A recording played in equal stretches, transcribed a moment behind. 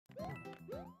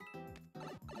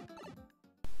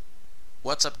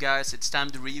What's up guys, it's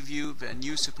time to review the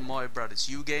new Super Mario Bros.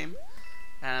 U game,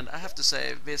 and I have to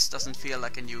say this doesn't feel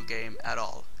like a new game at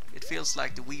all. It feels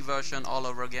like the Wii version all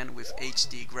over again with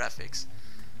HD graphics.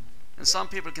 And some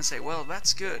people can say, well,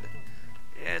 that's good.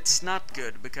 It's not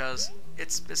good because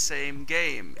it's the same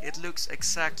game. It looks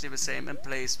exactly the same and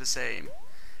plays the same,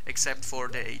 except for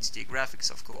the HD graphics,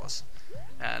 of course.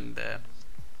 And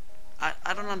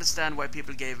I don't understand why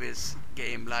people gave this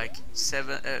game like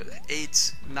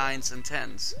 8s, 9s and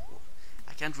 10s.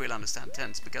 I can't really understand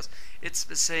 10s because it's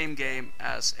the same game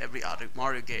as every other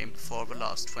Mario game for the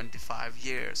last 25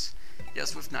 years,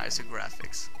 just with nicer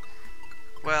graphics.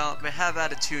 Well, they have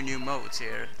added two new modes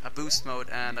here, a boost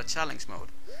mode and a challenge mode.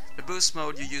 The boost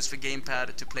mode, you use the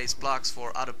gamepad to place blocks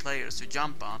for other players to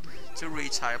jump on to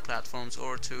reach higher platforms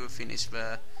or to finish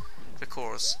the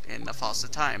course in a faster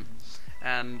time.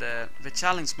 And the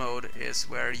challenge mode is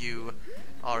where you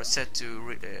are set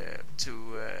to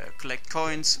collect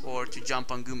coins or to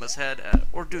jump on Goomba's head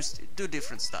or do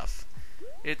different stuff.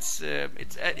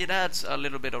 It adds a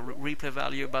little bit of replay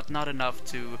value, but not enough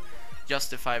to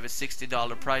justify the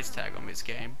 $60 price tag on this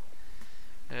game.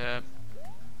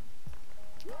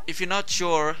 If you're not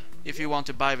sure if you want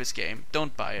to buy this game,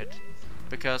 don't buy it,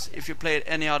 because if you played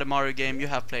any other Mario game, you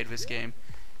have played this game.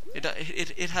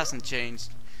 It hasn't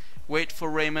changed. Wait for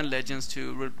Rayman Legends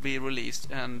to be released,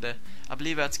 and I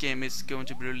believe that game is going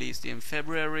to be released in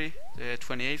February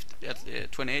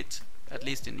 28th, at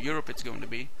least in Europe it's going to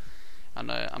be,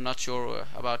 and I'm not sure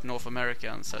about North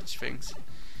America and such things.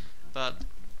 But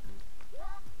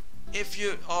if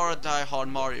you are a die-hard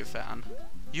Mario fan,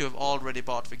 you have already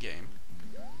bought the game.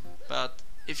 But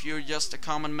if you're just a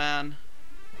common man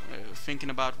thinking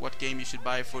about what game you should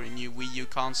buy for a new Wii U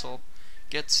console,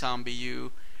 get Zombie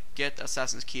U, get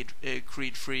Assassin's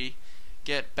Creed 3,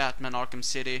 get Batman Arkham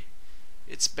City.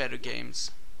 It's better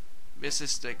games. This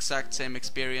is the exact same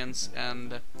experience,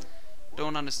 and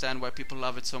don't understand why people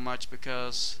love it so much,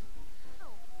 because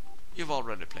you've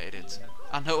already played it.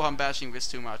 I know I'm bashing this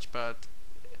too much, but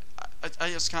I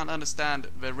just can't understand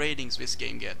the ratings this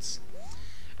game gets.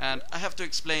 And I have to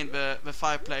explain the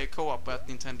 5-player co-op that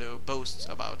Nintendo boasts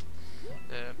about.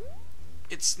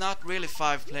 It's not really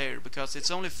 5-player because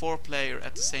it's only 4-player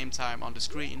at the same time on the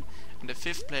screen, and the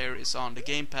 5th player is on the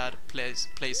gamepad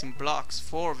placing blocks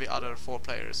for the other 4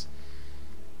 players.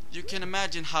 You can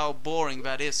imagine how boring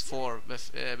that is for the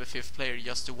 5th player,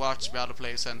 just to watch the other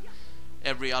players and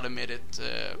every other minute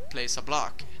place a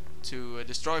block to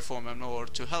destroy for them or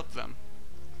to help them.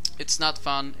 It's not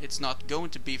fun, it's not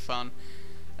going to be fun,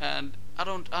 and I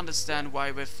don't understand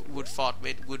why they would thought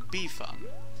it would be fun.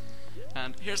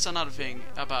 And here's another thing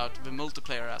about the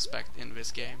multiplayer aspect in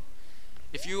this game.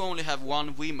 If you only have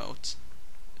one Wiimote,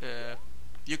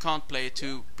 you can't play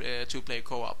two-player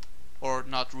co-op, or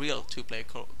not real two-player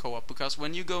co-op, because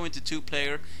when you go into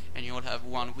 2-player and you only have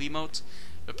one Wiimote,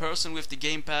 the person with the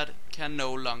gamepad can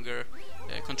no longer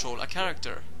control a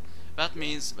character. That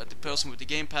means that the person with the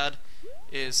gamepad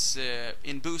is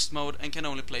in boost mode and can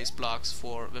only place blocks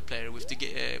for the player with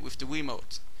the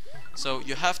Wiimote. So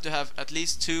you have to have at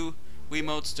least 2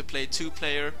 Wiimotes to play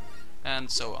 2-player, and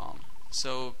so on.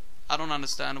 So I don't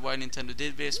understand why Nintendo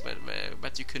did this,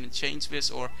 but you couldn't change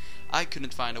this, or I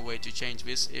couldn't find a way to change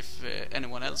this. If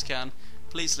anyone else can,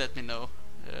 please let me know.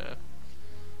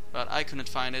 But I couldn't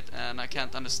find it, and I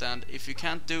can't understand. If you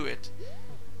can't do it,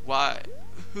 why?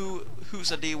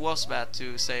 Whose idea was that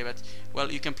to say that,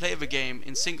 well, you can play the game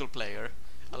in single player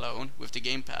alone with the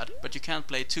gamepad, but you can't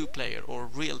play 2-player or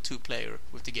real 2-player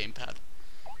with the gamepad?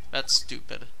 That's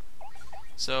stupid.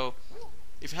 So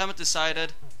if you haven't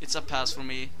decided, it's a pass for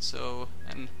me, so,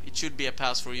 and it should be a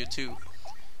pass for you too.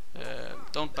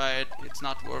 Don't buy it, it's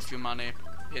not worth your money.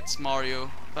 It's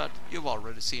Mario, but you've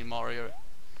already seen Mario.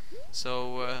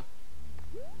 So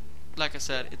like I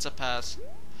said, it's a pass.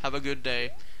 Have a good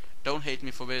day. Don't hate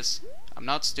me for this. I'm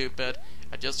not stupid.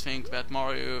 I just think that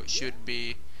Mario should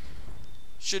be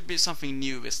something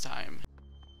new this time.